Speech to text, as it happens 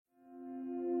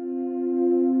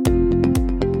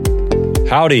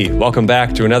Howdy, welcome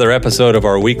back to another episode of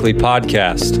our weekly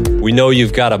podcast. We know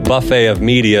you've got a buffet of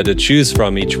media to choose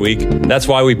from each week. That's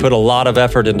why we put a lot of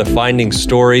effort into finding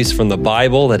stories from the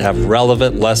Bible that have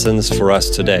relevant lessons for us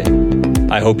today.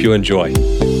 I hope you enjoy.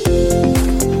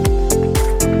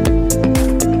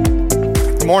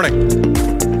 Good morning.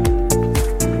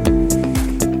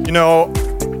 You know,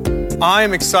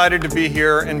 I'm excited to be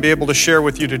here and be able to share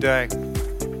with you today.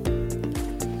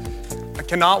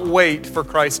 I cannot wait for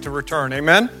Christ to return.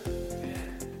 Amen?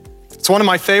 It's one of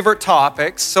my favorite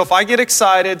topics. So if I get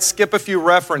excited, skip a few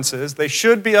references. They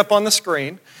should be up on the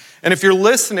screen. And if you're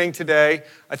listening today,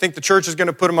 I think the church is going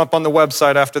to put them up on the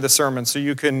website after the sermon, so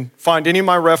you can find any of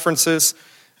my references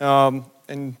and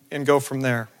go from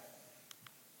there.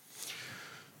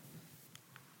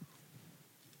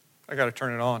 I got to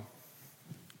turn it on.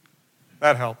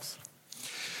 That helps.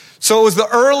 So it was the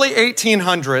early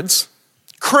 1800s.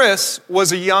 Chris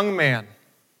was a young man.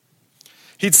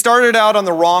 He'd started out on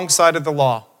the wrong side of the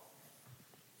law.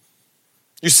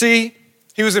 You see,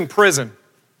 he was in prison.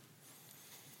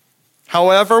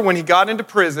 However, when he got into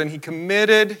prison, he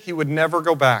committed he would never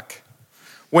go back.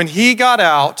 When he got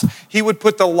out, he would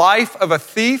put the life of a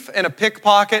thief and a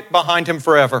pickpocket behind him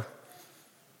forever.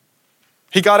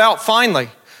 He got out finally,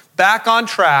 back on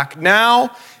track.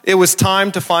 Now it was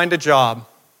time to find a job.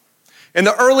 In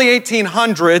the early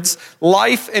 1800s,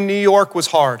 life in New York was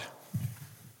hard.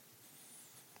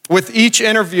 With each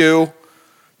interview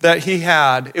that he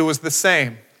had, it was the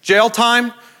same. Jail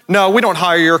time? No, we don't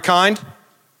hire your kind.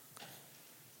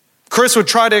 Chris would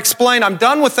try to explain, I'm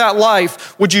done with that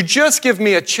life. Would you just give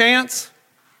me a chance?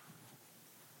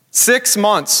 6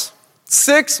 months.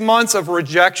 6 months of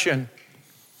rejection.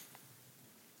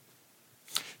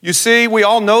 You see, we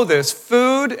all know this.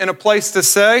 Food and a place to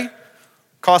stay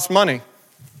cost money.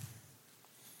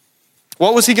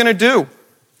 What was he going to do?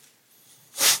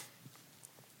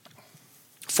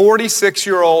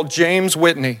 46-year-old James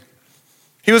Whitney.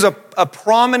 He was a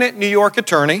prominent New York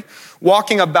attorney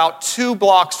walking about 2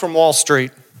 blocks from Wall Street.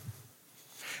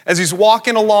 As he's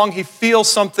walking along, he feels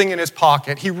something in his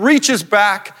pocket. He reaches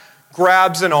back,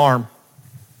 grabs an arm.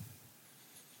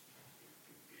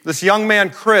 This young man,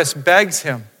 Chris, begs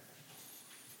him,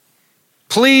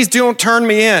 please don't turn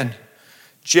me in.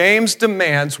 James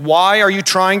demands, why are you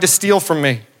trying to steal from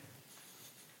me?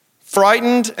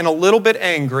 Frightened and a little bit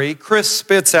angry, Chris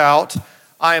spits out,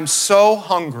 I am so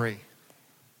hungry.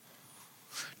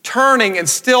 Turning and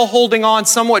still holding on,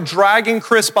 somewhat dragging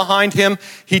Chris behind him,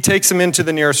 he takes him into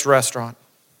the nearest restaurant.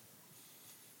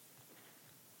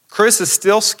 Chris is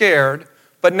still scared,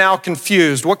 but now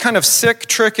confused. What kind of sick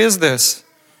trick is this?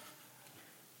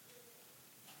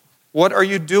 What are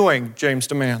you doing? James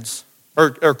demands,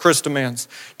 or Chris demands.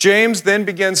 James then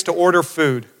begins to order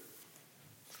food.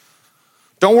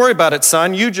 Don't worry about it,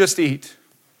 son. You just eat.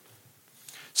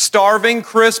 Starving,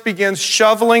 Chris begins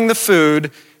shoveling the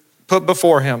food put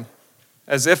before him,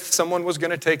 as if someone was going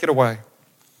to take it away.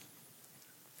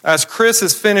 As Chris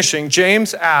is finishing,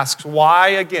 James asks, why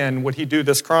again would he do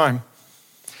this crime?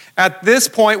 At this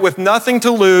point, with nothing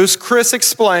to lose, Chris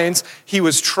explains he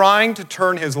was trying to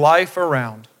turn his life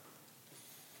around.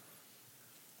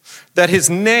 That his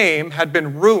name had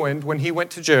been ruined when he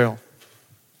went to jail.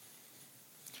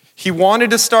 He wanted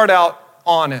to start out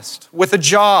honest, with a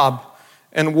job,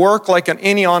 and work like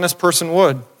any honest person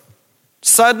would.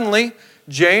 Suddenly,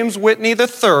 James Whitney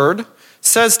III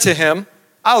says to him,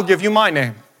 I'll give you my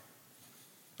name.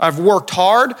 I've worked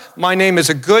hard. My name is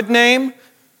a good name.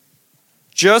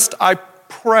 Just I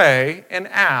pray and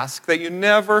ask that you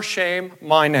never shame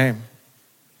my name.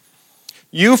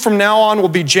 You from now on will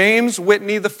be James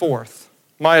Whitney IV,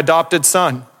 my adopted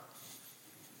son.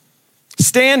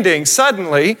 Standing,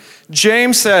 suddenly,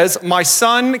 James says, my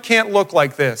son can't look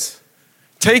like this.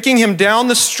 Taking him down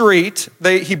the street,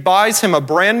 he buys him a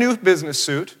brand new business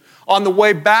suit. On the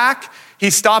way back, he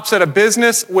stops at a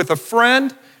business with a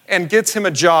friend and gets him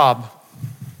a job.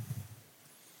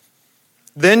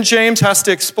 Then James has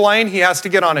to explain he has to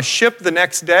get on a ship the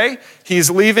next day. He's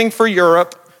leaving for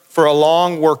Europe for a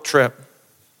long work trip.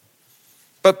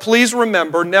 But please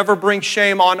remember, never bring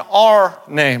shame on our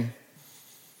name.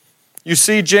 You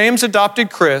see, James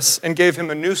adopted Chris and gave him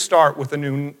a new start with a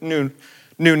new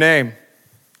name.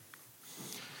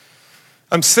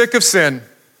 I'm sick of sin.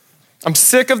 I'm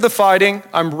sick of the fighting.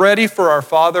 I'm ready for our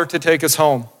Father to take us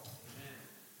home.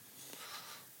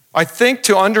 I think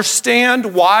to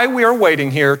understand why we are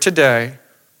waiting here today,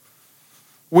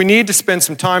 we need to spend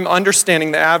some time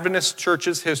understanding the Adventist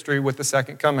Church's history with the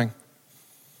second coming.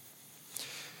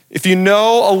 If you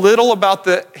know a little about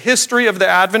the history of the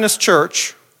Adventist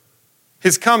Church,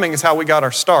 his coming is how we got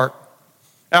our start.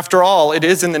 After all, it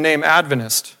is in the name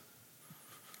Adventist.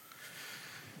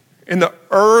 In the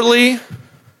early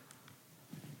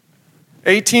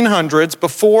 1800s,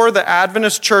 before the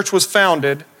Adventist church was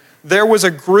founded, there was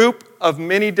a group of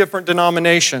many different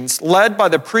denominations led by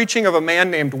the preaching of a man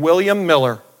named William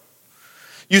Miller.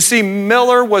 You see,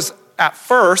 Miller was at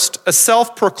first a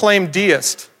self-proclaimed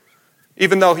deist,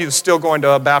 even though he was still going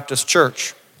to a Baptist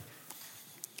church.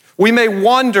 We may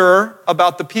wonder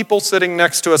about the people sitting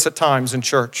next to us at times in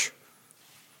church,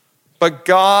 but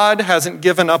God hasn't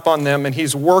given up on them, and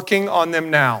He's working on them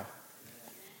now.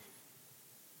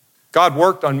 God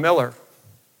worked on Miller.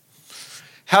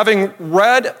 Having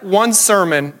read one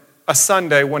sermon a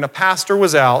Sunday when a pastor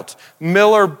was out,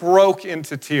 Miller broke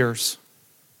into tears,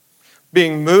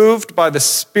 being moved by the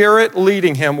Spirit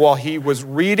leading him while he was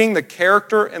reading the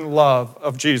character and love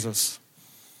of Jesus.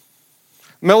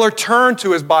 Miller turned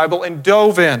to his Bible and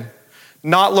dove in,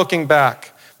 not looking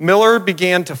back. Miller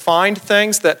began to find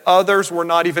things that others were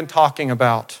not even talking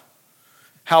about.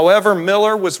 However,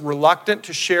 Miller was reluctant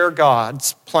to share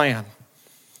God's plan.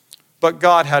 But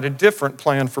God had a different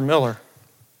plan for Miller.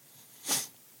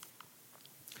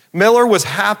 Miller was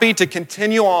happy to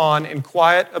continue on in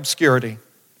quiet obscurity.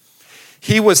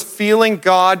 He was feeling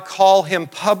God call him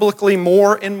publicly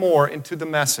more and more into the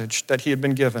message that he had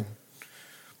been given.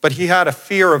 But he had a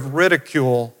fear of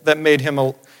ridicule that made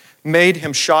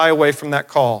him shy away from that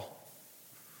call.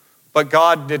 But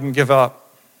God didn't give up.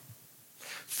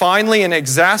 Finally, in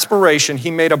exasperation,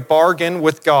 he made a bargain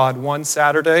with God one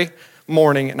Saturday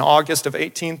morning in August of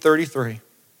 1833.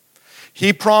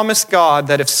 He promised God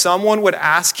that if someone would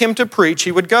ask him to preach,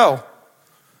 he would go.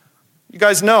 You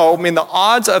guys know, the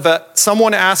odds of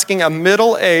someone asking a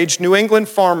middle-aged New England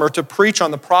farmer to preach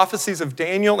on the prophecies of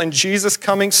Daniel and Jesus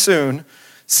coming soon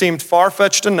seemed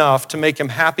far-fetched enough to make him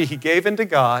happy he gave in to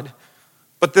God,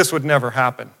 but this would never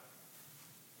happen.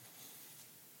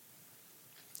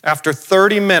 After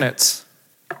 30 minutes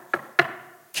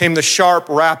came the sharp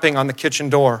rapping on the kitchen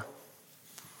door.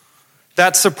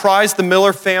 That surprised the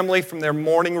Miller family from their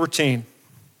morning routine.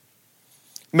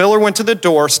 Miller went to the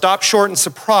door, stopped short in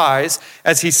surprise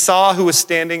as he saw who was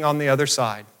standing on the other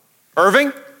side.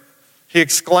 "Irving?" he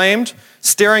exclaimed,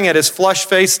 staring at his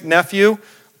flush-faced nephew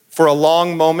for a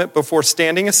long moment before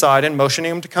standing aside and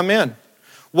motioning him to come in.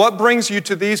 "What brings you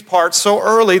to these parts so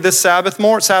early this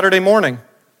Saturday morning?"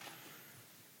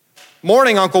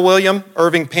 "Morning, Uncle William,"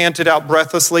 Irving panted out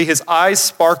breathlessly, his eyes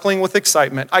sparkling with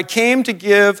excitement. "I came to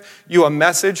give you a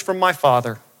message from my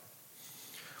father."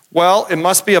 "Well, it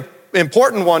must be an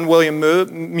important one," William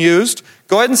mused.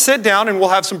 "Go ahead and sit down and we'll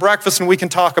have some breakfast and we can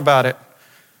talk about it."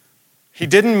 He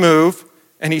didn't move,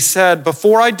 and he said,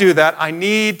 "Before I do that, I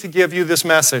need to give you this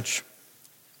message."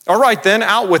 "All right then,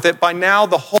 out with it." By now,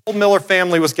 the whole Miller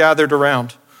family was gathered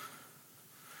around.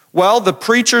 "Well, the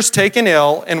preacher's taken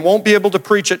ill and won't be able to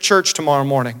preach at church tomorrow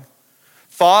morning.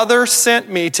 Father sent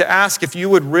me to ask if you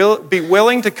would be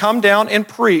willing to come down and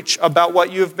preach about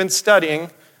what you have been studying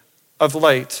of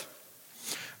late."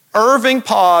 Irving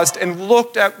paused and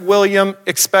looked at William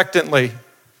expectantly.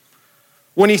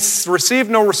 When he received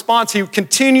no response, he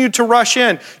continued to rush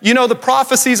in. The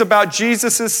prophecies about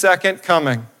Jesus' second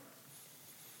coming.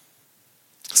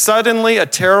 Suddenly, a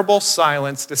terrible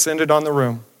silence descended on the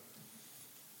room.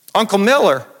 "Uncle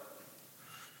Miller,"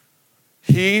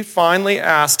 he finally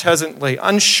asked hesitantly,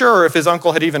 unsure if his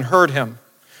uncle had even heard him.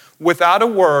 Without a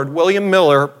word, William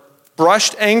Miller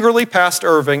brushed angrily past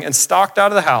Irving and stalked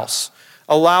out of the house,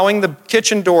 allowing the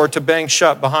kitchen door to bang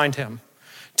shut behind him.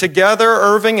 Together,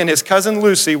 Irving and his cousin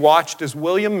Lucy watched as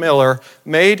William Miller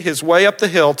made his way up the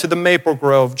hill to the maple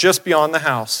grove just beyond the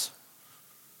house.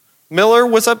 Miller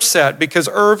was upset because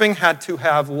Irving had to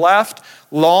have left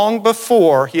long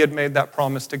before he had made that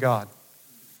promise to God.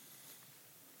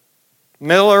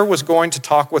 Miller was going to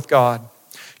talk with God.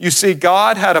 You see,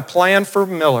 God had a plan for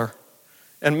Miller,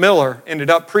 and Miller ended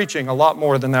up preaching a lot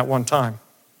more than that one time.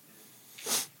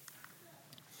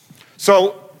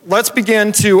 So let's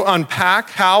begin to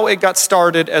unpack how it got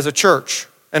started as a church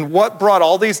and what brought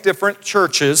all these different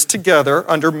churches together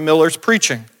under Miller's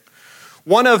preaching.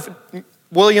 One of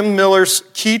William Miller's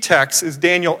key texts is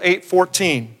Daniel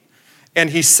 8:14. "And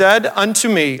he said unto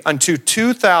me, unto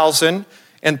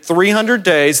 2,300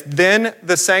 days, then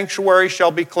the sanctuary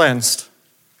shall be cleansed."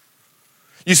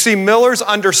 You see, Miller's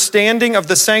understanding of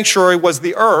the sanctuary was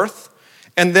the earth,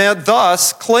 and that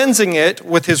thus cleansing it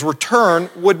with his return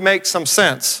would make some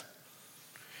sense.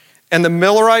 And the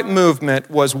Millerite movement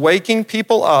was waking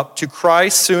people up to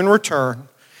Christ's soon return,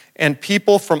 and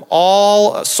people from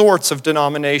all sorts of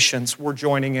denominations were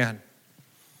joining in.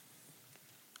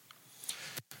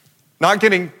 Not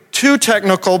getting too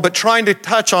technical, but trying to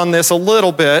touch on this a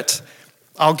little bit,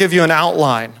 I'll give you an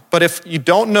outline. But if you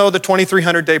don't know the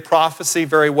 2300-day prophecy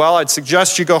very well, I'd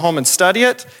suggest you go home and study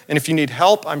it. And if you need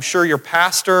help, I'm sure your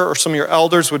pastor or some of your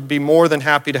elders would be more than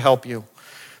happy to help you.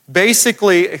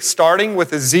 Basically, starting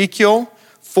with Ezekiel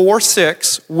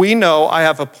 4:6, we know I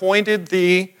have appointed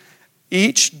thee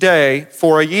each day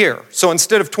for a year. So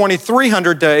instead of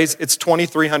 2300 days, it's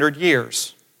 2300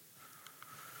 years.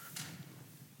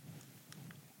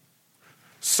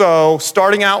 So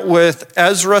starting out with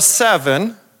Ezra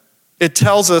 7, it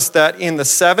tells us that in the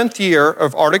 7th year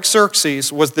of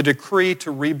Artaxerxes was the decree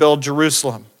to rebuild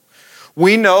Jerusalem.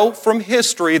 We know from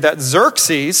history that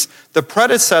Xerxes, the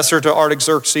predecessor to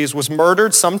Artaxerxes, was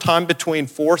murdered sometime between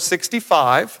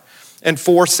 465 and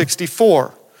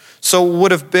 464. So it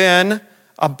would have been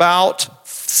about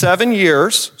 7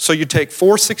 years. So you take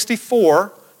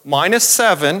 464 minus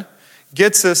 7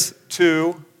 gets us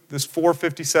to this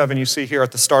 457 you see here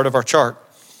at the start of our chart.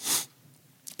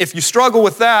 If you struggle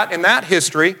with that in that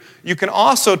history, you can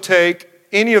also take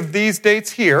any of these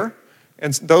dates here,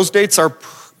 and those dates are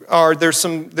there's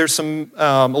some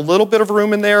a little bit of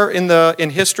room in there in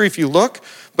history if you look,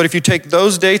 but if you take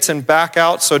those dates and back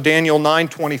out, so Daniel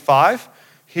 9:25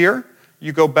 here,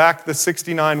 you go back the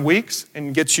 69 weeks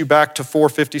and gets you back to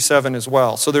 457 as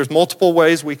well. So there's multiple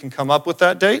ways we can come up with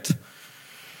that date.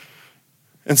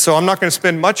 And so I'm not going to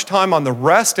spend much time on the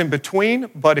rest in between,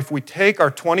 but if we take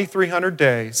our 2300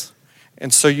 days,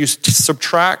 and so you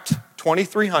subtract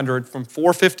 2300 from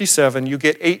 457, you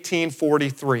get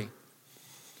 1843.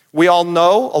 We all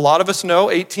know, a lot of us know,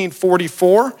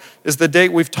 1844 is the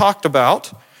date we've talked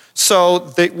about.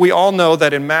 So we all know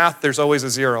that in math there's always a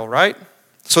zero, right?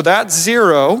 So that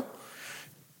zero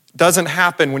doesn't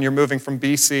happen when you're moving from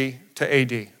BC to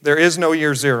AD. There is no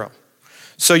year zero.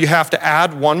 So you have to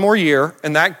add one more year,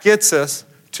 and that gets us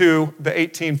to the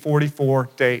 1844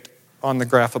 date on the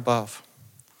graph above.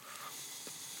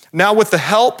 Now, with the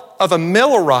help of a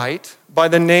Millerite by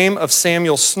the name of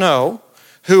Samuel Snow,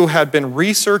 who had been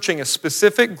researching a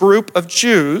specific group of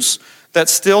Jews that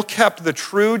still kept the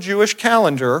true Jewish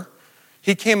calendar,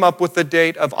 he came up with the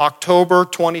date of October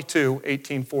 22,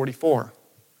 1844.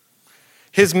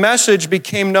 His message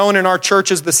became known in our church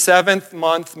as the 7th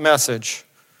month message,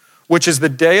 which is the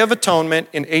Day of Atonement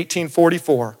in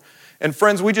 1844. And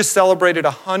friends, we just celebrated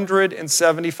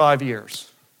 175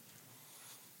 years.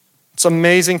 It's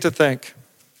amazing to think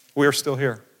we are still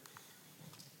here.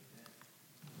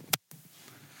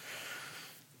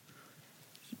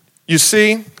 You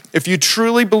see, if you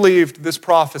truly believed this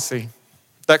prophecy,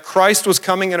 that Christ was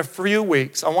coming in a few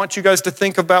weeks, I want you guys to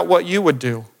think about what you would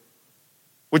do.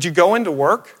 Would you go into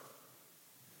work?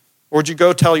 Or would you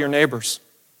go tell your neighbors?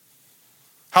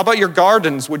 How about your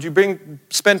gardens? Would you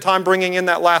spend time bringing in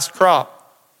that last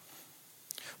crop?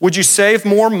 Would you save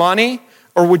more money,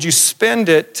 or would you spend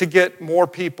it to get more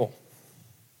people?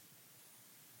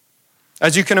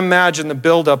 As you can imagine, the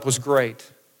buildup was great.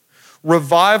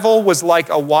 Revival was like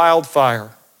a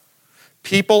wildfire.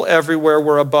 People everywhere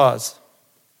were abuzz.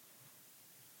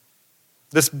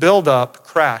 This buildup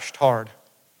crashed hard.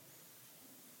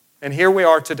 And here we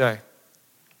are today.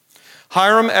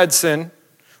 Hiram Edson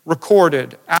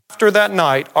recorded, after that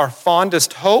night, our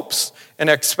fondest hopes and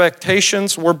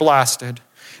expectations were blasted,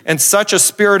 and such a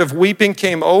spirit of weeping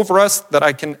came over us that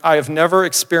I have never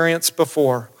experienced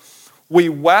before. We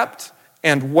wept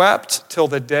and wept till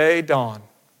the day dawned.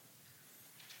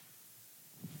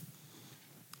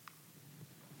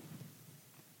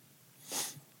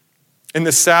 In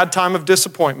this sad time of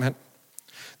disappointment,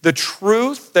 the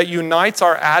truth that unites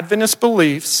our Adventist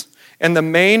beliefs and the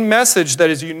main message that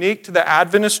is unique to the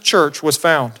Adventist church was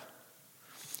found.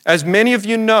 As many of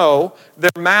you know,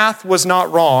 their math was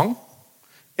not wrong.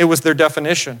 It was their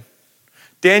definition.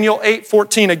 Daniel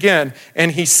 8:14 again,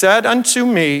 and he said unto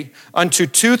me, unto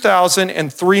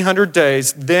 2,300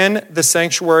 days, then the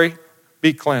sanctuary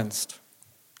be cleansed.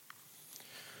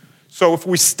 So if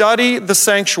we study the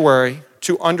sanctuary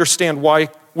to understand why,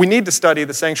 we need to study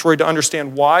the sanctuary to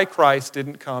understand why Christ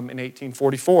didn't come in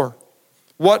 1844.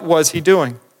 What was he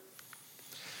doing?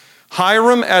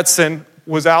 Hiram Edson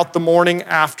was out the morning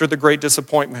after the Great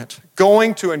Disappointment,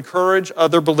 going to encourage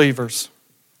other believers,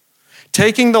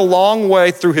 taking the long way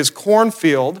through his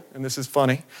cornfield, and this is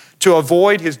funny, to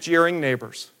avoid his jeering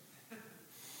neighbors.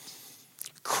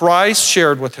 Christ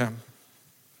shared with him,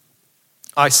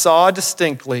 I saw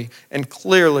distinctly and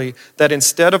clearly that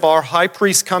instead of our high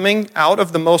priest coming out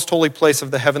of the most holy place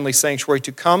of the heavenly sanctuary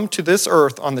to come to this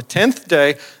earth on the 10th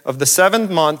day of the 7th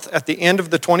month at the end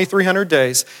of the 2300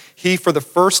 days, he for the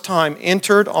first time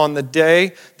entered on the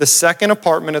day the second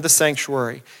apartment of the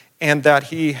sanctuary, and that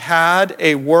he had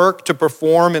a work to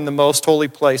perform in the most holy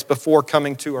place before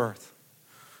coming to earth.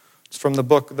 It's from the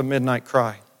book, The Midnight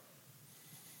Cry.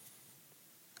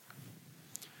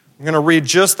 I'm going to read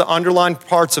just the underlined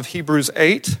parts of Hebrews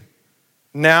 8.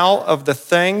 Now of the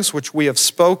things which we have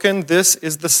spoken, this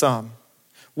is the sum.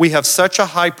 We have such a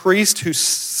high priest who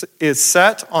is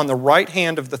set on the right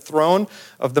hand of the throne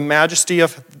of the majesty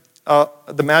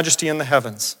in the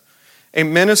heavens, a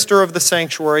minister of the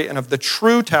sanctuary and of the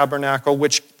true tabernacle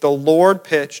which the Lord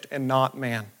pitched and not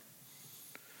man,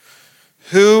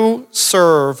 who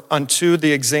serve unto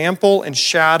the example and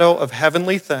shadow of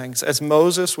heavenly things, as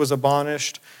Moses was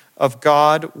admonished of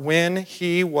God when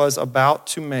he was about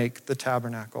to make the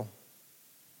tabernacle.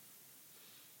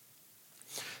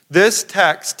 This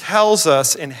text tells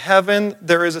us in heaven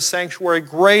there is a sanctuary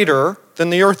greater than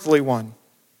the earthly one.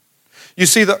 You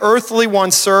see, the earthly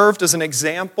one served as an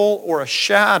example or a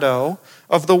shadow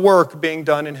of the work being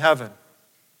done in heaven.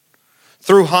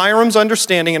 Through Hiram's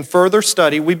understanding and further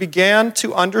study, we began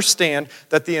to understand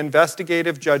that the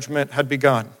investigative judgment had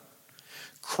begun.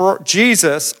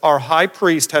 Jesus, our high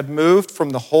priest, had moved from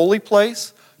the holy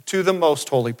place to the most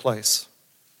holy place.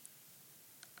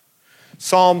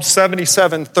 Psalm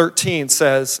 77:13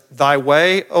 says, "Thy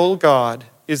way, O God,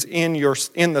 is in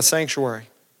the sanctuary."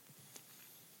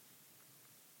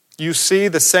 You see,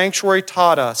 the sanctuary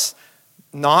taught us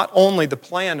not only the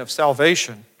plan of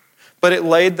salvation, but it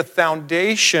laid the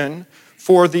foundation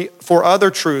for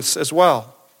other truths as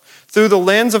well. Through the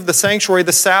lens of the sanctuary,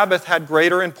 the Sabbath had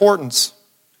greater importance.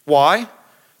 Why?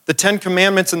 The 10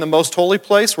 Commandments in the most holy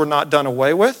place were not done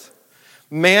away with.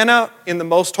 Manna in the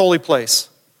most holy place.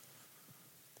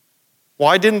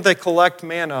 Why didn't they collect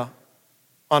manna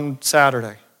on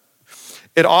Saturday?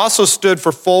 It also stood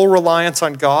for full reliance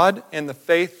on God and the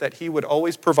faith that He would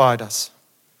always provide us.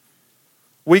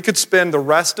 We could spend the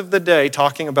rest of the day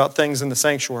talking about things in the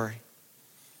sanctuary.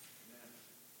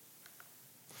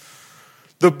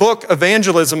 The book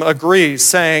Evangelism agrees,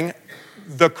 saying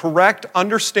the correct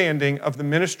understanding of the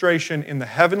ministration in the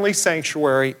heavenly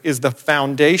sanctuary is the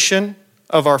foundation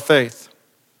of our faith.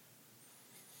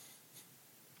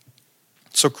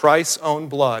 So Christ's own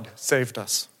blood saved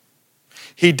us.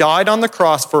 He died on the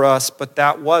cross for us, but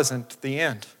that wasn't the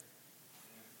end.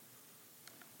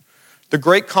 The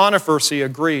great controversy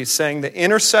agrees, saying the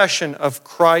intercession of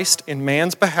Christ in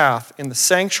man's behalf in the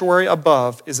sanctuary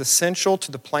above is essential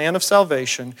to the plan of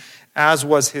salvation, as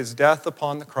was his death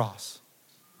upon the cross.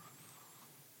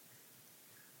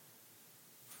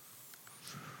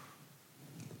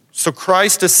 So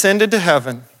Christ ascended to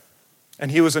heaven,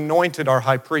 and he was anointed our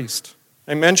high priest.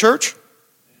 Amen, church?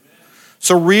 Amen.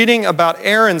 So reading about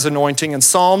Aaron's anointing in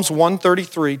Psalms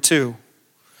 133:2,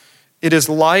 it is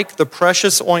like the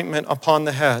precious ointment upon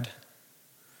the head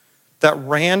that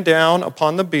ran down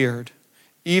upon the beard,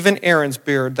 even Aaron's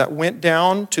beard that went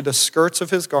down to the skirts of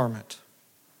his garment.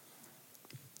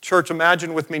 Church,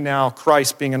 imagine with me now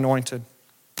Christ being anointed.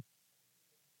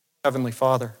 Heavenly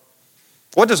Father.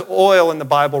 What does oil in the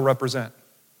Bible represent?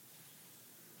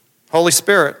 Holy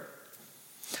Spirit.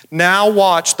 Now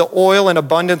watch the oil in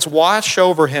abundance wash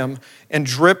over him and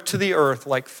drip to the earth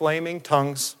like flaming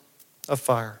tongues of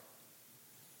fire.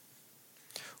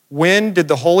 When did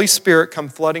the Holy Spirit come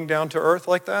flooding down to earth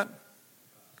like that?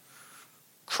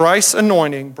 Christ's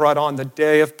anointing brought on the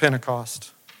day of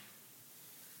Pentecost.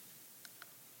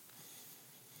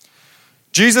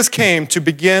 Jesus came to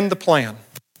begin the plan.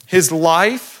 His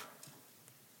life,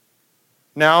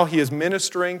 now he is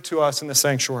ministering to us in the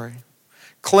sanctuary,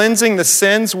 cleansing the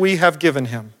sins we have given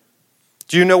him.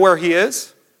 Do you know where he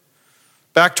is?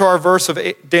 Back to our verse of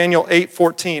Daniel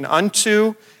 8:14.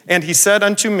 And he said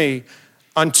unto me,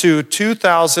 unto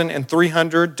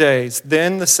 2,300 days,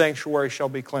 then the sanctuary shall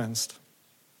be cleansed.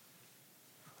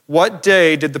 What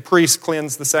day did the priest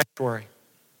cleanse the sanctuary?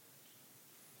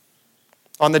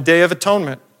 On the Day of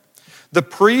Atonement. The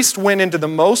priest went into the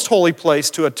most holy place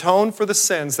to atone for the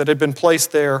sins that had been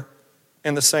placed there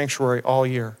in the sanctuary all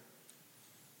year.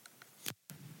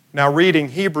 Now reading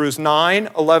Hebrews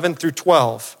 9:11 through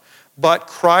 12. But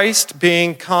Christ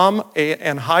being come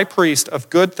and high priest of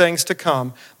good things to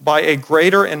come, by a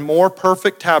greater and more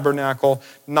perfect tabernacle,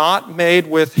 not made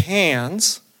with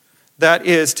hands, that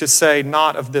is to say,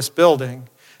 not of this building,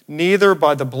 neither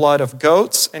by the blood of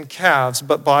goats and calves,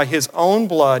 but by his own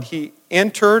blood he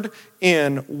entered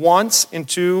in once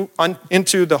into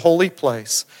the holy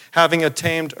place, having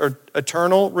attained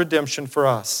eternal redemption for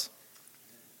us.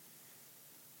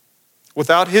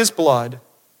 Without his blood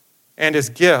and his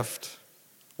gift,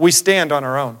 we stand on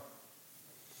our own.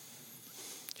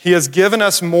 He has given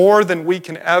us more than we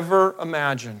can ever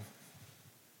imagine.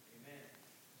 Amen.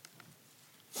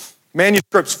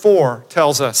 Manuscripts 4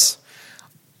 tells us,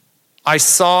 I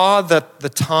saw that the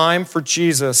time for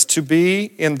Jesus to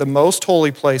be in the most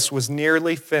holy place was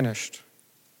nearly finished,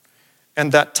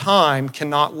 and that time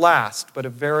cannot last but a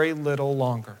very little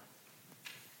longer.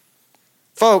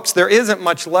 Folks, there isn't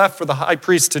much left for the high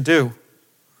priest to do.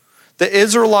 The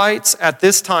Israelites at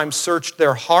this time searched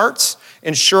their hearts,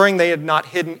 ensuring they had not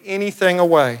hidden anything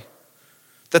away,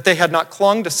 that they had not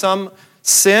clung to some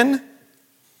sin.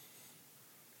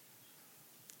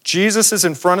 Jesus is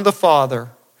in front of the Father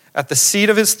at the seat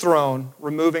of his throne,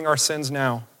 removing our sins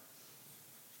now.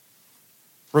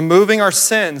 Removing our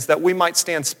sins that we might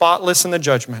stand spotless in the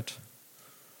judgment.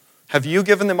 Have you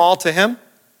given them all to him?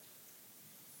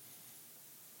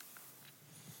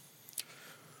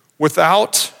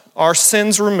 Without our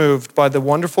sins removed by the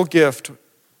wonderful gift,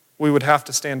 we would have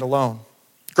to stand alone.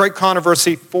 Great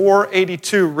Controversy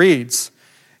 482 reads,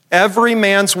 every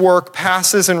man's work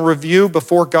passes in review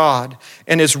before God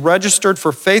and is registered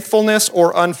for faithfulness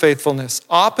or unfaithfulness.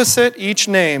 Opposite each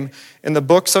name in the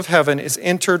books of heaven is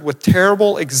entered with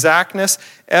terrible exactness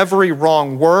every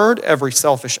wrong word, every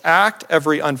selfish act,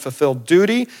 every unfulfilled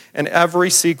duty, and every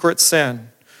secret sin,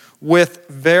 with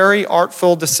very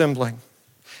artful dissembling.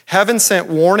 Heaven sent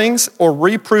warnings or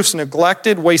reproofs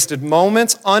neglected, wasted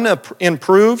moments,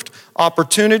 unimproved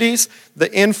opportunities, the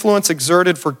influence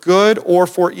exerted for good or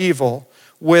for evil,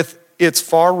 with its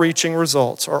far-reaching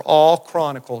results, are all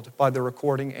chronicled by the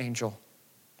recording angel.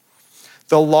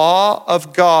 The law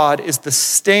of God is the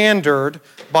standard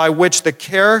by which the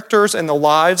characters and the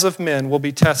lives of men will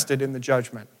be tested in the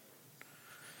judgment.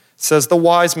 Says the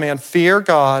wise man, fear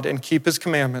God and keep his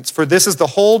commandments, for this is the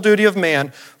whole duty of man,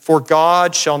 for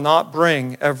God shall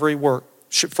bring every work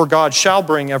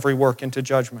into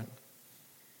judgment.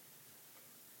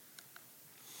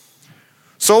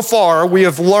 So far, we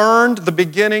have learned the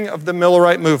beginning of the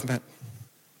Millerite movement.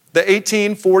 The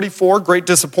 1844 Great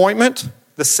Disappointment,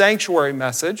 the sanctuary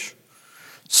message.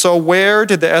 So where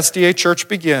did the SDA Church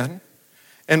begin?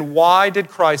 And why did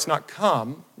Christ not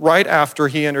come right after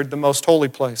he entered the most holy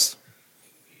place?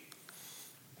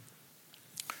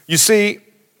 You see,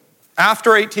 after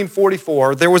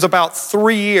 1844, there was about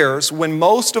 3 years when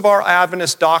most of our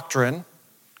Adventist doctrine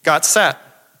got set.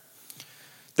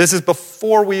 This is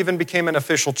before we even became an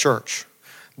official church.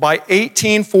 By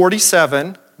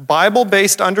 1847,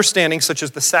 Bible-based understandings such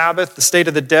as the Sabbath, the state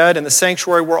of the dead, and the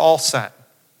sanctuary were all set.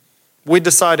 We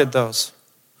decided those.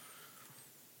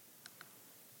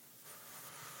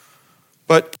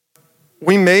 But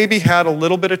we maybe had a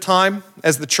little bit of time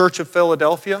as the Church of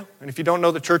Philadelphia. And if you don't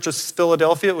know the Church of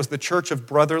Philadelphia, it was the church of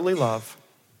brotherly love.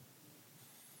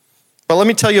 But let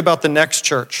me tell you about the next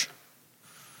church,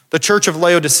 the Church of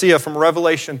Laodicea from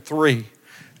Revelation 3. And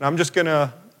I'm just going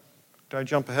to, did I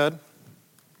jump ahead?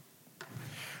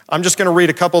 I'm just going to read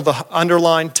a couple of the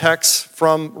underlined texts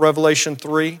from Revelation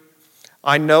 3.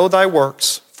 I know thy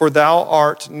works, for thou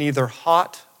art neither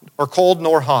hot or cold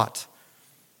nor hot.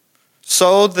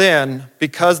 So then,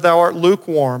 because thou art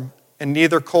lukewarm and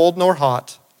neither cold nor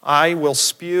hot, I will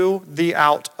spew thee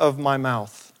out of my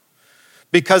mouth.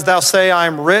 Because thou say, I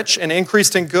am rich and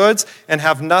increased in goods and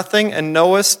have nothing and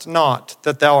knowest not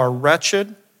that thou art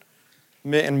wretched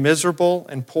and miserable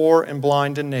and poor and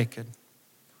blind and naked.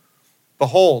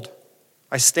 Behold,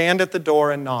 I stand at the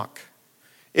door and knock.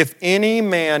 If any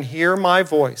man hear my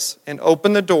voice and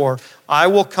open the door, I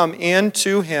will come in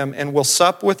to him and will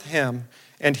sup with him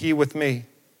and he with me.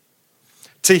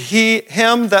 To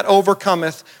him that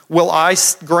overcometh will I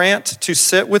grant to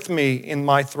sit with me in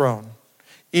my throne,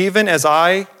 even as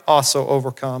I also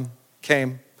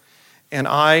came, and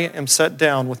I am set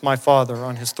down with my Father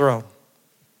on his throne.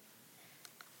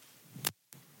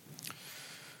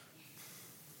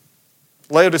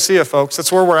 Laodicea, folks,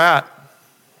 that's where we're at.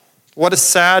 What a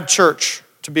sad church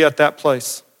to be at that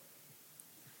place.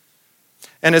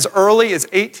 And as early as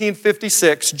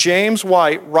 1856, James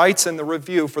White writes in the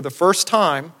review for the first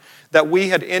time that we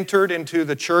had entered into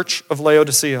the Church of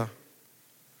Laodicea.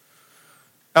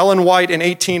 Ellen White in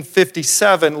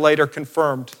 1857 later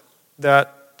confirmed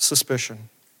that suspicion.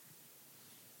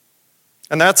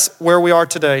 And that's where we are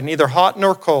today, neither hot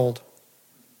nor cold.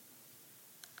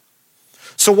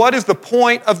 So what is the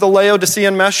point of the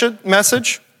Laodicean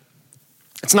message?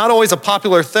 It's not always a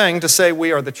popular thing to say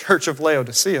we are the Church of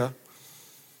Laodicea.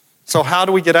 So how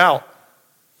do we get out?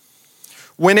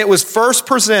 When it was first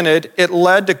presented, it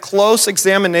led to close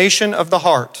examination of the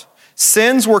heart.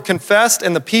 Sins were confessed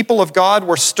and the people of God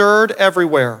were stirred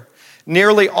everywhere.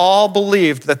 Nearly all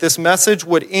believed that this message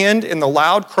would end in the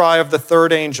loud cry of the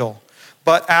third angel.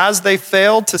 But as they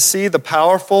failed to see the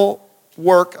powerful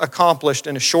work accomplished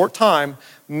in a short time,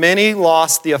 many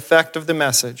lost the effect of the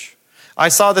message. I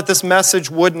saw that this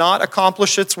message would not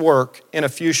accomplish its work in a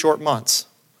few short months.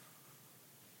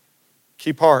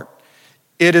 Key part.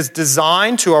 It is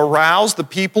designed to arouse the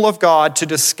people of God to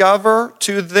discover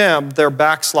to them their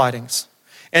backslidings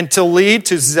and to lead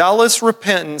to zealous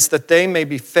repentance that they may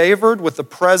be favored with the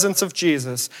presence of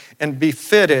Jesus and be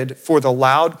fitted for the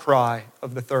loud cry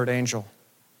of the third angel.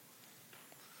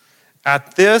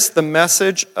 At this, the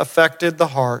message affected the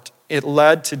heart. It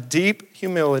led to deep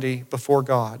humility before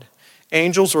God.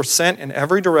 Angels were sent in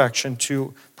every direction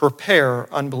to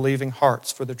prepare unbelieving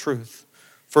hearts for the truth.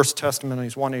 1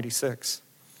 Testimonies 186.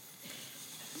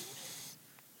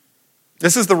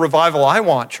 This is the revival I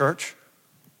want, church.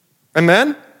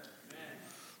 Amen?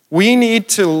 We need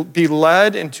to be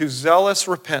led into zealous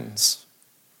repentance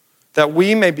that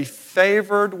we may be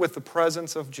favored with the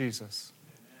presence of Jesus.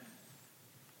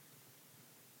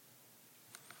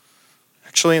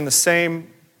 Actually, in the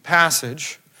same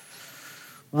passage,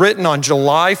 written on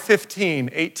July 15,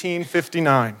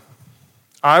 1859,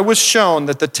 I was shown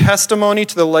that the testimony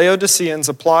to the Laodiceans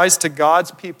applies to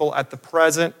God's people at the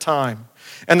present time,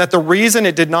 and that the reason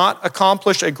it did not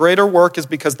accomplish a greater work is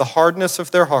because of the hardness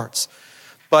of their hearts.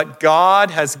 But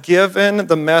God has given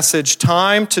the message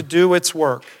time to do its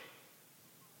work.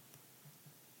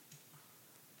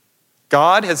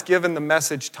 God has given the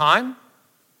message time.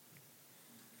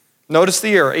 Notice the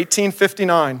year,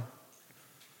 1859.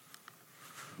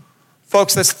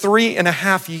 Folks, that's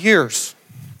 3.5 years.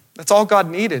 That's all God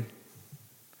needed.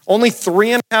 Only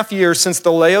 3.5 years since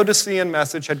the Laodicean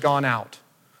message had gone out.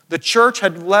 The church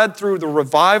had led through the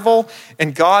revival,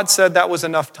 and God said that was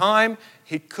enough time.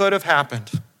 It could have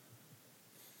happened.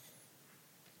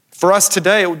 For us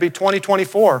today, it would be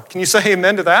 2024. Can you say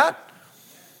amen to that?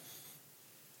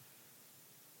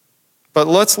 But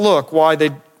let's look why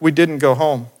we didn't go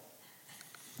home.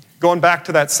 Going back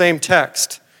to that same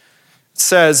text, it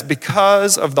says,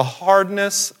 because of the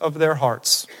hardness of their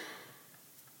hearts.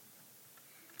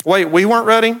 Wait, we weren't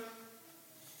ready?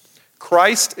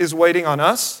 Christ is waiting on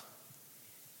us?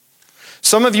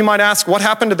 Some of you might ask, what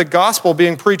happened to the gospel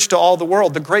being preached to all the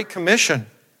world, the Great Commission?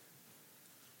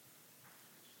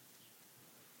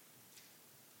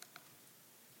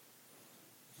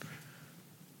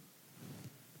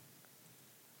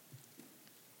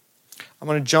 I'm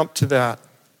going to jump to that.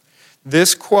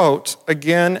 This quote,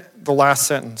 again, the last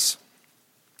sentence.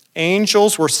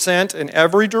 Angels were sent in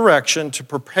every direction to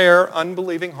prepare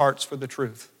unbelieving hearts for the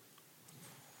truth.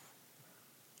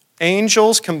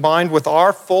 Angels combined with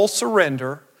our full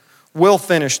surrender will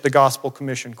finish the gospel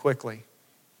commission quickly.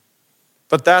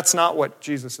 But that's not what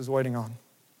Jesus is waiting on.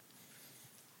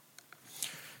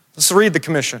 Let's read the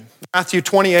commission. Matthew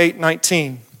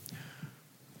 28:19.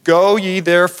 Go ye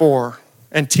therefore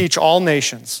and teach all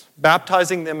nations,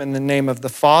 baptizing them in the name of the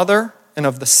Father and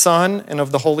of the Son and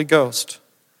of the Holy Ghost.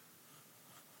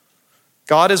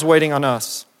 God is waiting on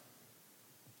us.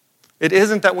 It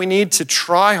isn't that we need to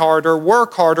try harder,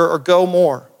 work harder, or go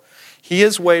more. He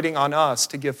is waiting on us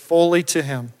to give fully to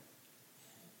Him.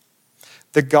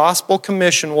 The gospel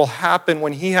commission will happen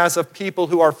when He has a people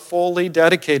who are fully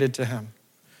dedicated to Him.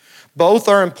 Both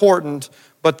are important,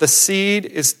 but the seed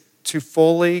is to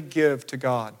fully give to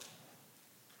God.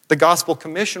 The gospel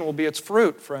commission will be its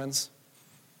fruit, friends.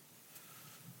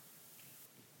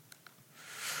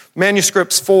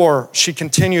 Manuscripts 4, she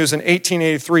continues in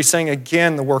 1883, saying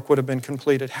again the work would have been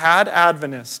completed. Had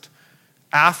Adventists,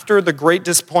 after the great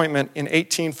disappointment in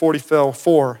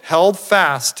 1844, held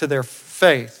fast to their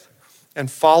faith and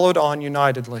followed on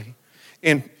unitedly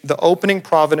in the opening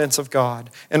providence of God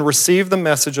and received the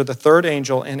message of the third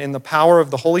angel and in the power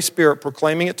of the Holy Spirit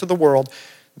proclaiming it to the world,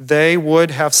 they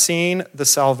would have seen the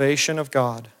salvation of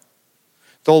God.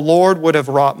 The Lord would have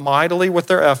wrought mightily with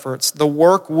their efforts. The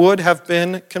work would have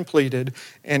been completed,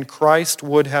 and Christ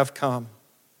would have come,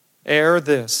 ere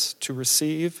this, to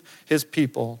receive His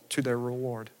people to their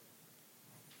reward.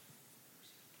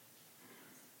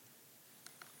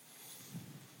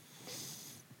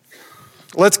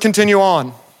 Let's continue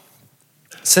on.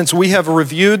 Since we have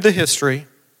reviewed the history,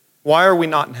 why are we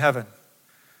not in heaven?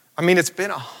 I mean, it's been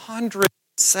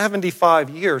 175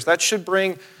 years. That should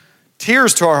bring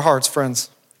tears to our hearts, friends.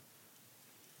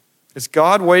 Is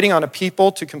God waiting on a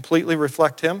people to completely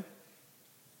reflect Him?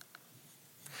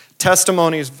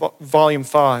 Testimonies, Volume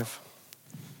 5.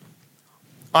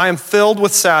 I am filled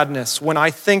with sadness when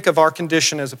I think of our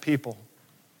condition as a people.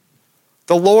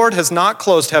 The Lord has not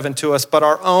closed heaven to us, but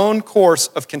our own course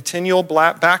of continual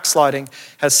backsliding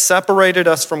has separated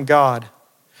us from God.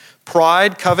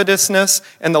 Pride, covetousness,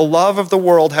 and the love of the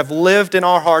world have lived in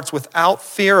our hearts without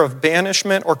fear of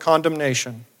banishment or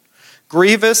condemnation.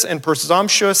 Grievous and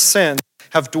presumptuous sins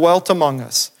have dwelt among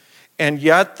us, And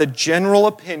yet the general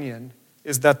opinion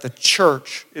is that the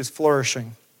church is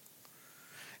flourishing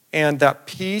and that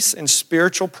peace and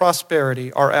spiritual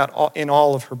prosperity are in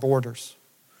all of her borders.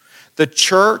 The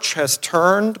church has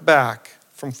turned back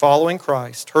from following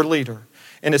Christ, her leader,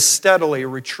 and is steadily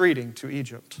retreating to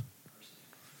Egypt.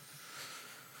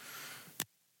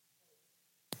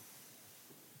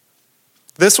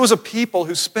 This was a people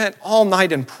who spent all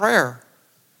night in prayer.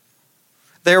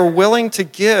 They were willing to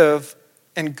give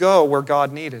and go where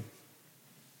God needed.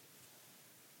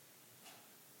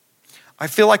 I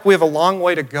feel like we have a long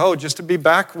way to go just to be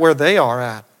back where they are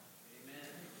at. Amen.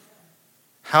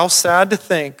 How sad to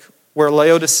think where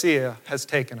Laodicea has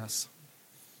taken us.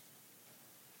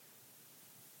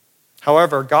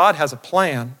 However, God has a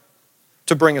plan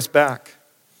to bring us back.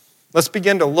 Let's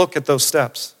begin to look at those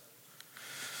steps.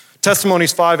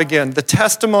 Testimonies 5 again. The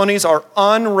testimonies are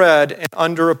unread and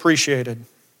underappreciated.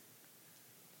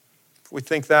 If we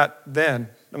think that then,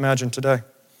 imagine today.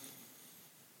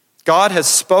 God has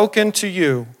spoken to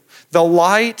you. The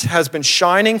light has been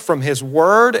shining from His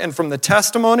word and from the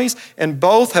testimonies, and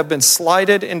both have been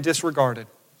slighted and disregarded.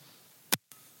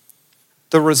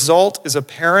 The result is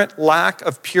apparent lack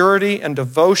of purity and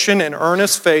devotion and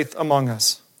earnest faith among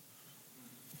us.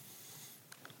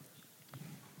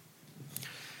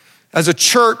 As the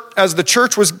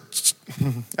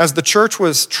church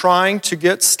was trying to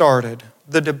get started,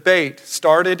 the debate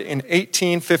started in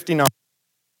 1859.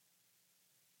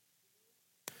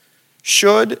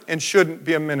 Should and shouldn't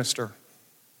be a minister.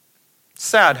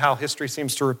 Sad how history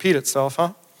seems to repeat itself,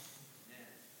 huh?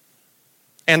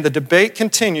 And the debate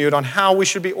continued on how we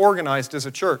should be organized as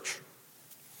a church.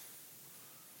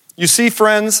 You see,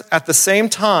 friends, at the same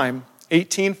time,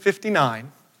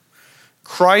 1859,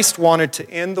 Christ wanted to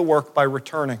end the work by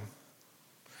returning.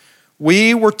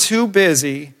 We were too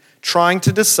busy trying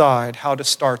to decide how to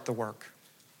start the work.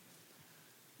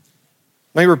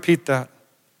 Let me repeat that.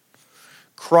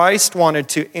 Christ wanted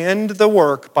to end the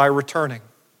work by returning.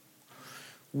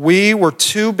 We were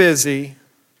too busy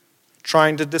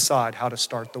trying to decide how to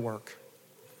start the work.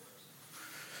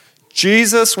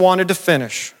 Jesus wanted to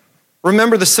finish.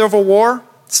 Remember the Civil War?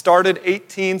 It started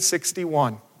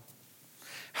 1861.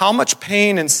 How much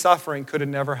pain and suffering could have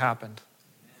never happened?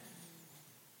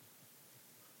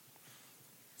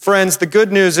 Friends, the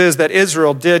good news is that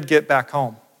Israel did get back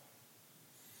home.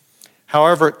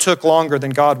 However, it took longer than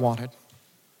God wanted.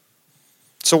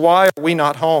 So why are we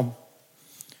not home?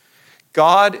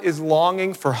 God is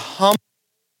longing for humble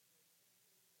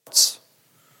hearts.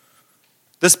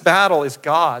 This battle is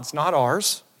God's, not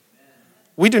ours.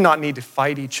 We do not need to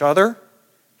fight each other.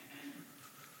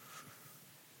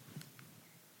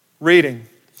 Reading.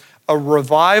 A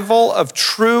revival of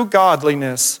true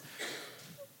godliness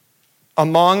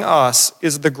among us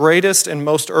is the greatest and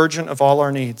most urgent of all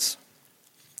our needs.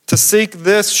 To seek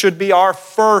this should be our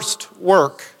first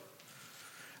work.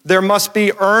 There must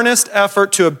be earnest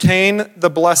effort to obtain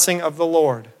the blessing of the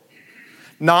Lord.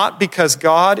 Not because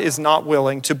God is not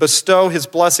willing to bestow His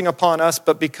blessing upon us,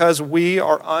 but because we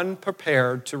are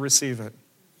unprepared to receive it.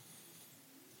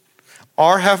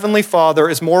 Our Heavenly Father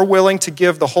is more willing to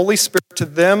give the Holy Spirit to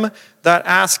them that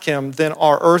ask Him than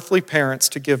our earthly parents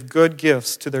to give good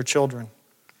gifts to their children.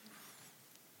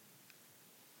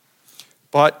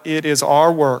 But it is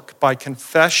our work by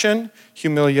confession,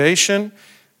 humiliation,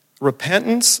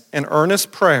 repentance, and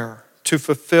earnest prayer to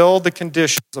fulfill the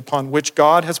conditions upon which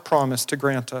God has promised to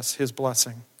grant us His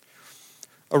blessing.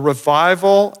 A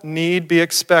revival need be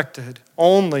expected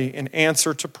only in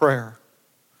answer to prayer.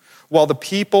 While the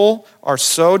people are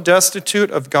so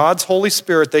destitute of God's Holy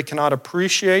Spirit, they cannot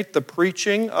appreciate the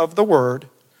preaching of the word.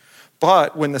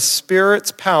 But when the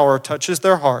Spirit's power touches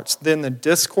their hearts, then the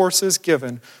discourses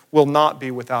given will not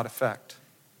be without effect.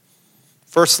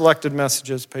 First Selected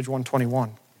Messages, page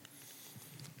 121.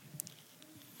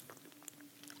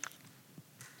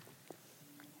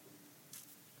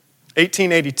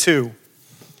 (1882),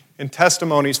 in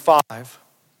Testimonies 5,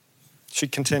 she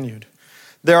continued,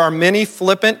 there are many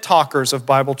flippant talkers of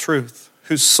Bible truth,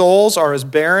 whose souls are as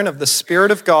barren of the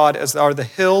Spirit of God as are the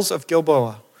hills of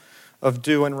Gilboa, of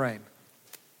dew and rain.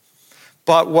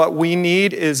 But what we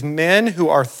need is men who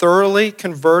are thoroughly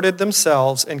converted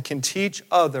themselves and can teach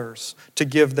others to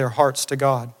give their hearts to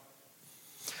God.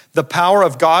 The power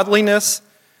of godliness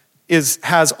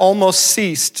has almost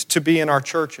ceased to be in our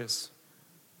churches.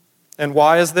 And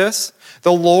why is this?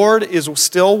 The Lord is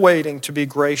still waiting to be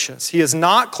gracious. He has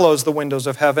not closed the windows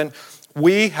of heaven.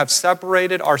 We have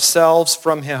separated ourselves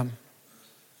from Him.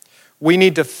 We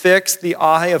need to fix the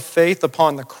eye of faith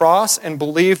upon the cross and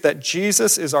believe that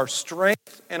Jesus is our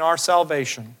strength and our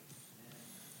salvation.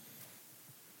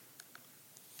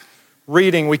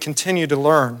 reading, we continue to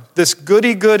learn. This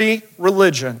goody-goody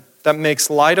religion that makes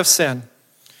light of sin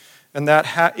and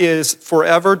that is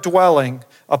forever dwelling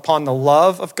upon the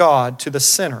love of God to the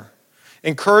sinner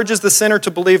encourages the sinner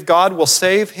to believe God will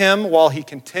save him while he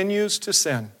continues to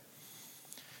sin.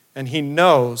 And he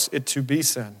knows it to be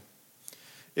sin.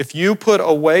 If you put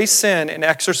away sin and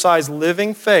exercise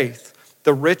living faith,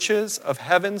 the riches of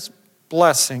heaven's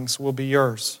blessings will be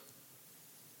yours.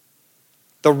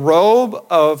 The robe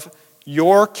of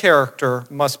your character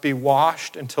must be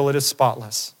washed until it is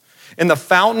spotless, and the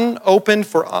fountain opened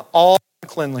for all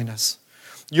cleanliness.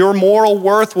 Your moral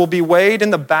worth will be weighed in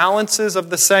the balances of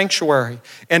the sanctuary,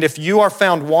 and if you are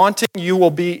found wanting, you will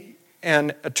be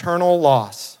an eternal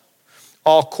loss.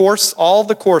 All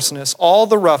the coarseness, all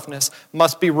the roughness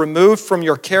must be removed from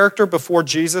your character before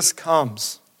Jesus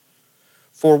comes.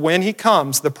 For when he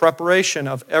comes, the preparation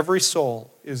of every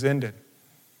soul is ended.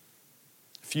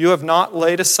 If you have not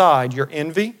laid aside your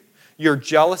envy, your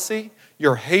jealousy,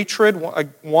 your hatred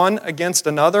one against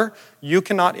another, you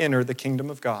cannot enter the kingdom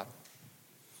of God.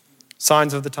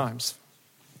 Signs of the times.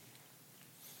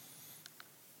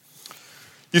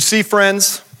 You see,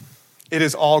 friends, it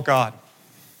is all God.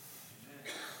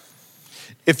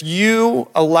 If you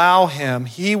allow him,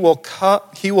 he will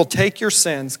take your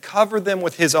sins, cover them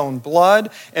with his own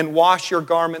blood, and wash your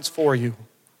garments for you.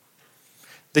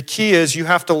 The key is you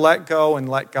have to let go and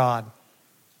let God.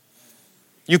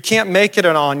 You can't make it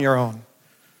on your own,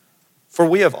 for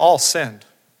we have all sinned.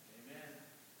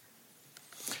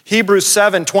 Hebrews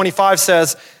 7:25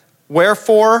 says,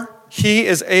 "Wherefore he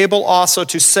is able also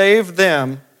to save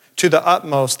them to the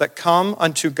utmost that come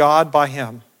unto God by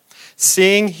him,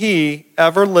 seeing he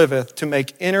ever liveth to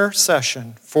make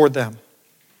intercession for them."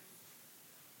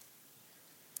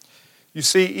 You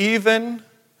see, even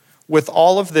with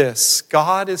all of this,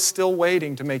 God is still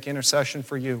waiting to make intercession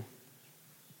for you.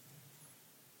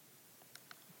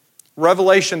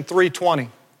 Revelation 3:20.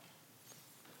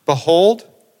 "Behold,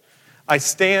 I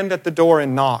stand at the door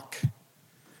and knock.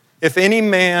 If any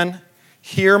man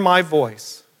hear my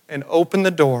voice and open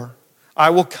the door, I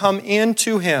will come in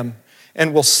to him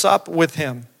and will sup with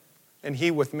him, and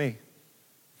he with me."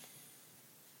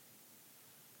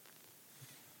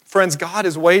 Friends, God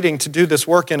is waiting to do this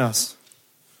work in us.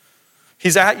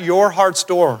 He's at your heart's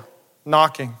door,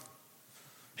 knocking.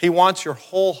 He wants your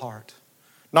whole heart.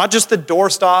 Not just the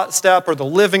doorstep or the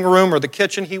living room or the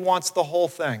kitchen. He wants the whole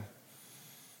thing.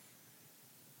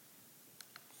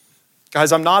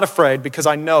 Guys, I'm not afraid because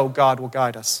I know God will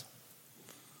guide us.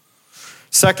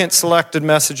 Second selected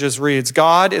messages reads,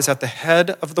 God is at the head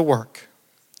of the work,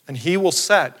 and he will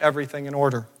set everything in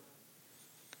order.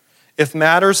 If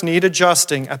matters need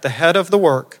adjusting at the head of the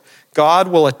work, God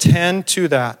will attend to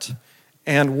that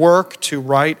and work to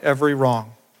right every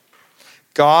wrong.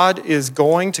 God is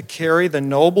going to carry the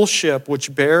noble ship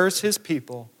which bears his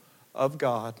people of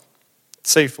God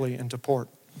safely into port.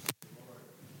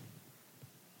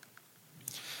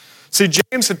 See,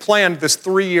 James had planned this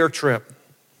 3-year trip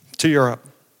to Europe.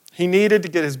 He needed to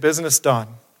get his business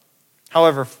done.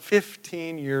 However,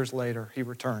 15 years later, he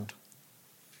returned.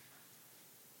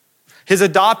 His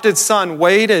adopted son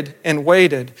waited and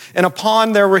waited, and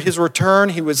upon his return,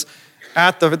 he was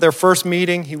at their first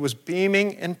meeting, he was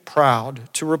beaming and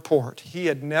proud to report he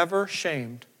had never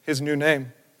shamed his new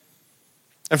name.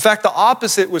 In fact, the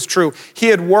opposite was true. He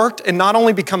had worked and not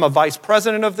only become a vice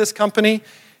president of this company,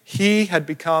 he had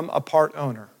become a part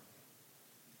owner.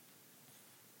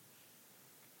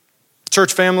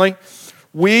 Church family,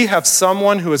 we have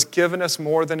someone who has given us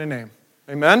more than a name.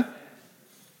 Amen?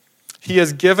 He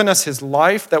has given us his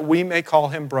life that we may call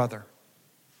him brother.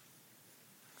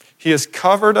 He has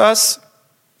covered us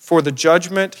for the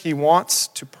judgment he wants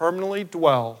to permanently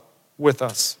dwell with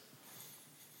us.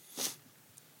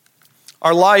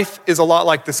 Our life is a lot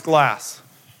like this glass.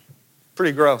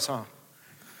 Pretty gross, huh?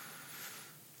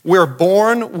 We're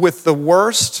born with the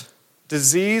worst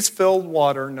disease-filled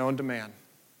water known to man.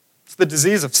 It's the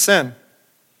disease of sin.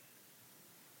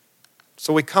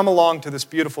 So we come along to this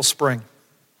beautiful spring,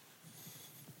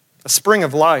 a spring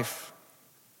of life.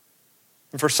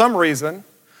 And for some reason,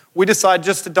 we decide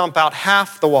just to dump out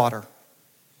half the water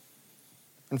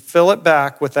and fill it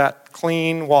back with that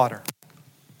clean water.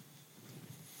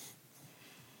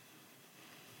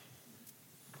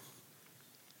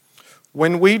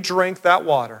 When we drink that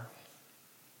water,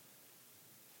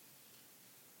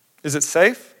 is it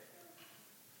safe?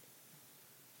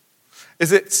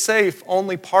 Is it safe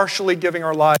only partially giving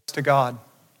our lives to God?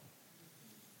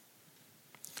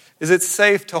 Is it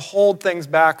safe to hold things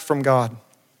back from God?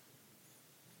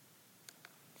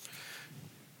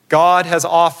 God has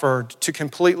offered to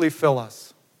completely fill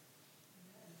us.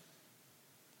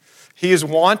 He is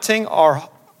waiting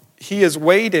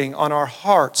on our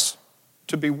hearts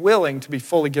to be willing to be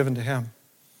fully given to him.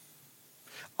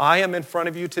 I am in front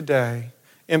of you today,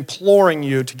 imploring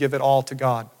you to give it all to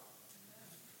God.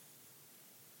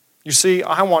 You see,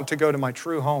 I want to go to my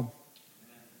true home.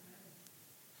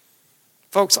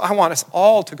 Folks, I want us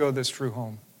all to go to this true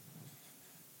home.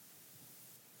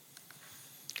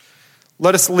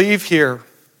 Let us leave here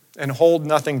and hold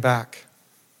nothing back.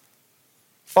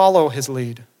 Follow his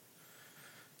lead.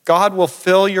 God will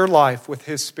fill your life with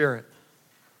his Spirit.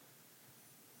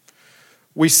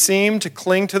 We seem to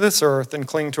cling to this earth and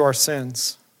cling to our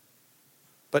sins.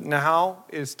 But now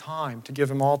is time to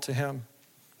give him all to him.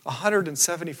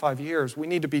 175 years, we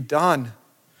need to be done.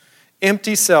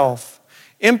 Empty self,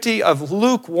 empty of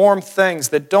lukewarm things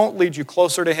that don't lead you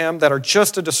closer to him, that are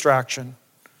just a distraction.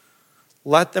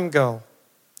 Let them go.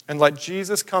 And let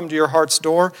Jesus come to your heart's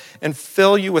door and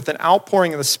fill you with an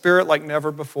outpouring of the Spirit like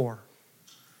never before.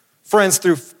 Friends,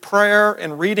 through prayer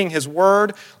and reading his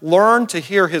word, learn to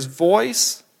hear his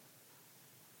voice.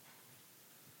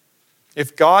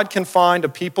 If God can find a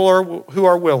people who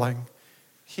are willing,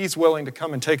 he's willing to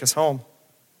come and take us home.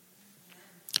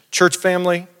 Church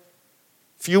family,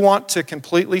 if you want to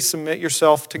completely submit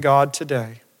yourself to God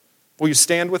today, will you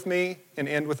stand with me and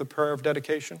end with a prayer of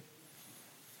dedication?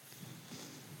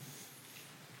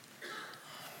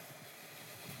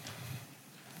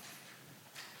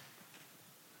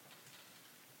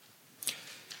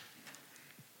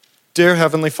 Dear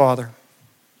Heavenly Father,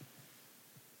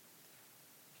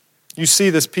 you see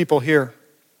this people here.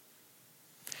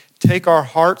 Take our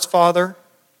hearts, Father.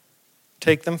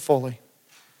 Take them fully.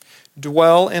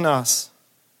 Dwell in us.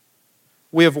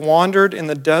 We have wandered in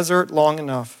the desert long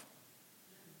enough.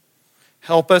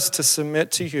 Help us to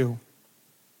submit to you.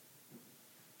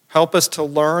 Help us to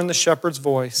learn the shepherd's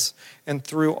voice, and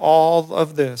through all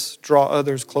of this, draw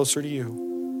others closer to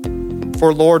you.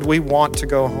 For Lord, we want to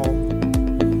go home.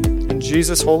 In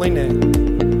Jesus' holy name,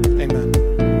 amen.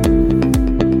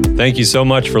 Thank you so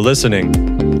much for listening.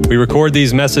 We record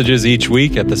these messages each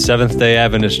week at the Seventh-day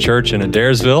Adventist Church in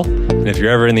Adairsville. And if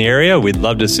you're ever in the area, we'd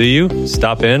love to see you.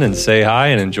 Stop in and say hi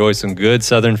and enjoy some good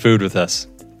Southern food with us.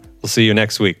 We'll see you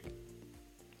next week.